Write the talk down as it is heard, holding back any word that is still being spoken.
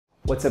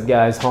What's up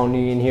guys,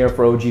 Nguyen here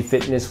for OG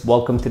Fitness.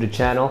 Welcome to the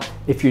channel.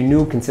 If you're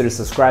new, consider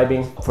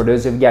subscribing. For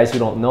those of you guys who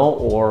don't know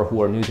or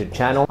who are new to the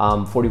channel,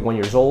 I'm 41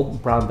 years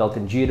old, brown belt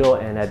in Judo,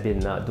 and I've been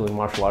doing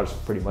martial arts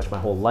pretty much my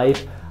whole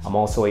life. I'm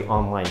also an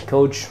online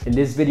coach. In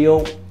this video,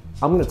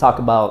 I'm gonna talk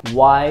about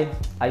why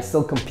I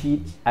still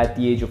compete at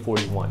the age of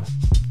 41.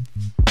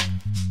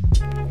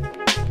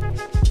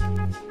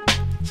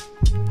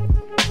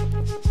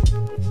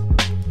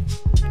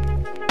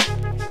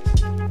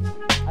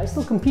 I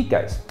still compete,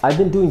 guys. I've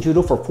been doing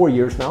judo for 4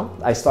 years now.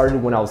 I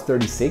started when I was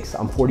 36.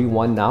 I'm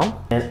 41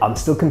 now, and I'm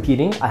still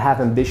competing. I have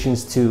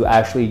ambitions to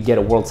actually get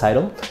a world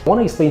title. I want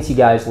to explain to you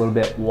guys a little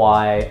bit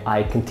why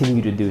I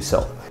continue to do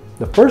so.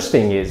 The first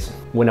thing is,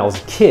 when I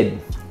was a kid,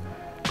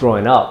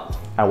 growing up,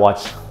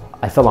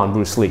 I fell on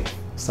Bruce Lee.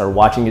 Started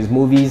watching his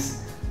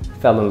movies,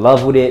 fell in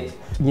love with it.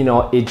 You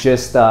know, it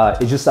just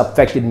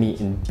affected me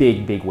in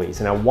big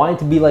ways, and I wanted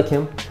to be like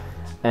him,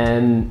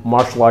 and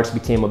martial arts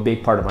became a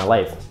big part of my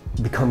life.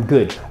 Become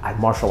good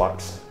at martial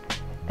arts.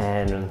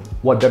 And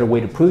what better way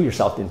to prove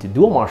yourself than to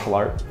do a martial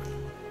art,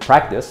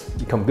 practice,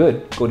 become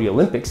good, go to the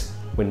Olympics,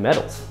 win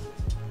medals,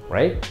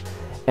 right?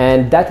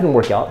 And that didn't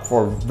work out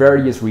for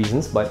various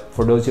reasons, but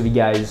for those of you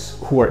guys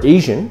who are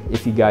Asian,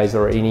 if you guys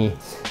are if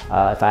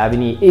I have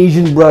any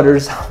Asian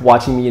brothers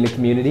watching me in the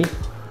community,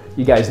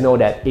 you guys know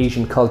that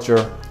Asian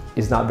culture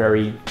is not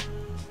very,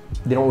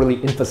 they don't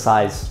really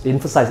emphasize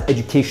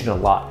education a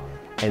lot.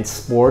 And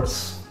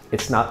sports,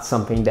 it's not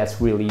something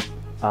that's really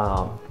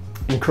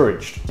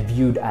encouraged,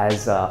 viewed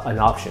as an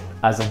option,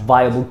 as a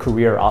viable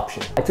career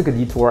option. I took a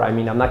detour. I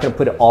mean, I'm not gonna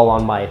put it all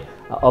on my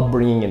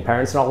upbringing and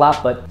parents and all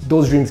that, but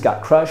those dreams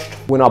got crushed.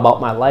 Went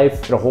about my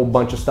life, did a whole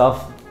bunch of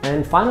stuff.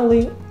 And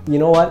finally, you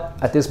know what?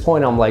 At this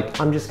point, I'm like,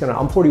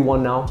 I'm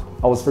 41 now.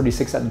 I was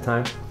 36 at the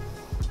time.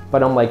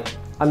 But I'm like,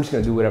 I'm just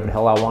gonna do whatever the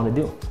hell I wanna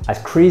do. As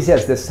crazy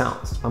as this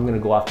sounds, I'm gonna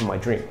go after my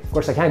dream. Of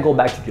course, I can't go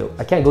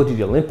to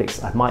the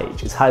Olympics at my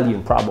age. It's highly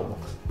improbable.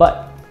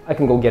 But I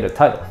can go get a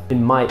title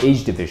in my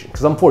age division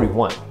because I'm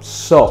 41.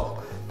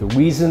 So the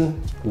reason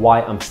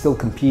why I'm still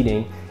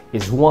competing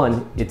is,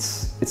 one,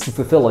 it's to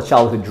fulfill a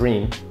childhood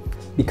dream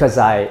because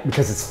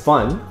it's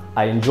fun.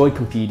 I enjoy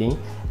competing,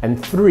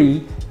 and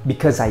three,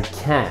 because I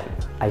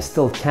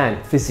still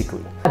can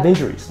physically. I have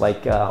injuries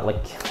like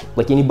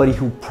anybody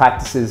who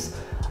practices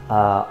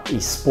a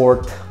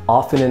sport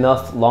often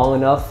enough, long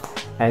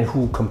enough, and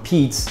who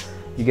competes,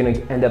 you're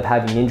gonna end up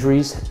having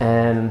injuries.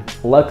 And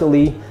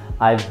luckily,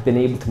 I've been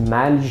able to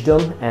manage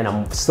them, and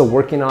I'm still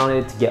working on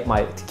it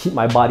to keep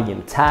my body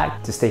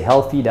intact, to stay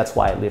healthy. That's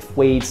why I lift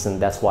weights, and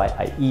that's why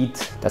I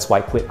eat. That's why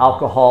I quit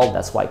alcohol.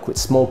 That's why I quit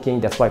smoking.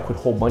 That's why I quit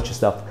a whole bunch of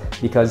stuff,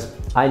 because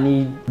I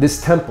need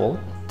this temple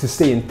to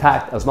stay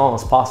intact as long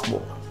as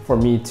possible for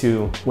me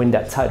to win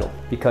that title,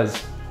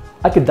 because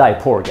I could die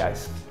poor,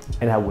 guys,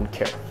 and I wouldn't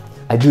care.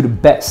 I do the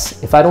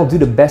best. If I don't do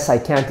the best I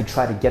can to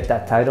try to get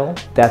that title,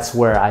 that's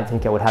where I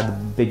think I would have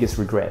the biggest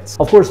regrets.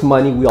 Of course,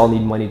 money, we all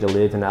need money to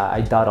live, and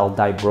I doubt I'll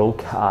die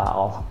broke.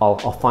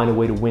 I'll find a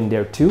way to win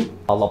there too.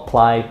 I'll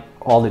apply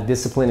all the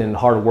discipline and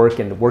hard work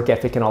and the work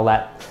ethic and all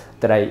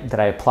that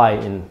I apply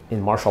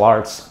in martial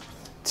arts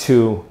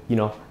to, you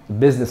know, the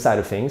business side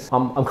of things.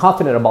 I'm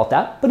confident about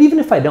that, but even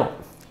if I don't,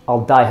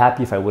 I'll die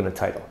happy if I win a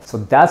title. So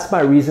that's my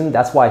reason.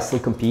 That's why I still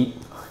compete.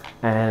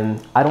 And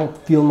I don't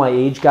feel my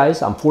age,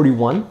 guys. I'm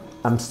 41.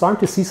 I'm starting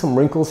to see some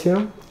wrinkles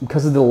here.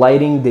 Because of the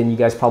lighting, then you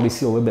guys probably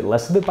see a little bit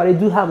less of it, but I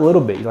do have a little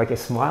bit. Like I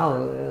smile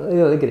and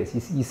look at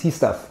this, you see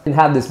stuff. I didn't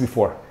have this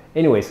before.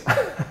 Anyways,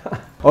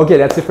 okay,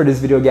 that's it for this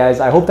video,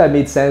 guys. I hope that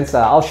made sense.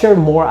 I'll share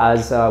more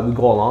as we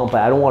go along, but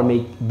I don't want to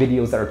make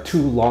videos that are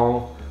too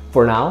long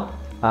for now.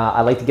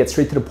 I like to get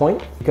straight to the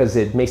point because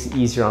it makes it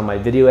easier on my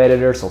video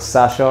editor. So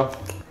Sasha,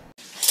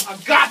 I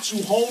got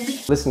you,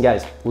 homie. Listen,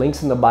 guys,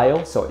 links in the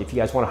bio. So if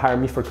you guys want to hire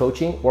me for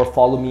coaching or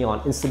follow me on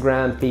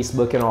Instagram,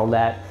 Facebook, and all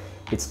that,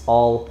 it's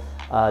all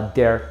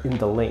there in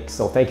the link.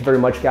 So thank you very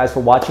much, guys,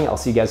 for watching. I'll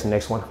see you guys in the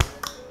next one.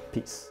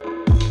 Peace.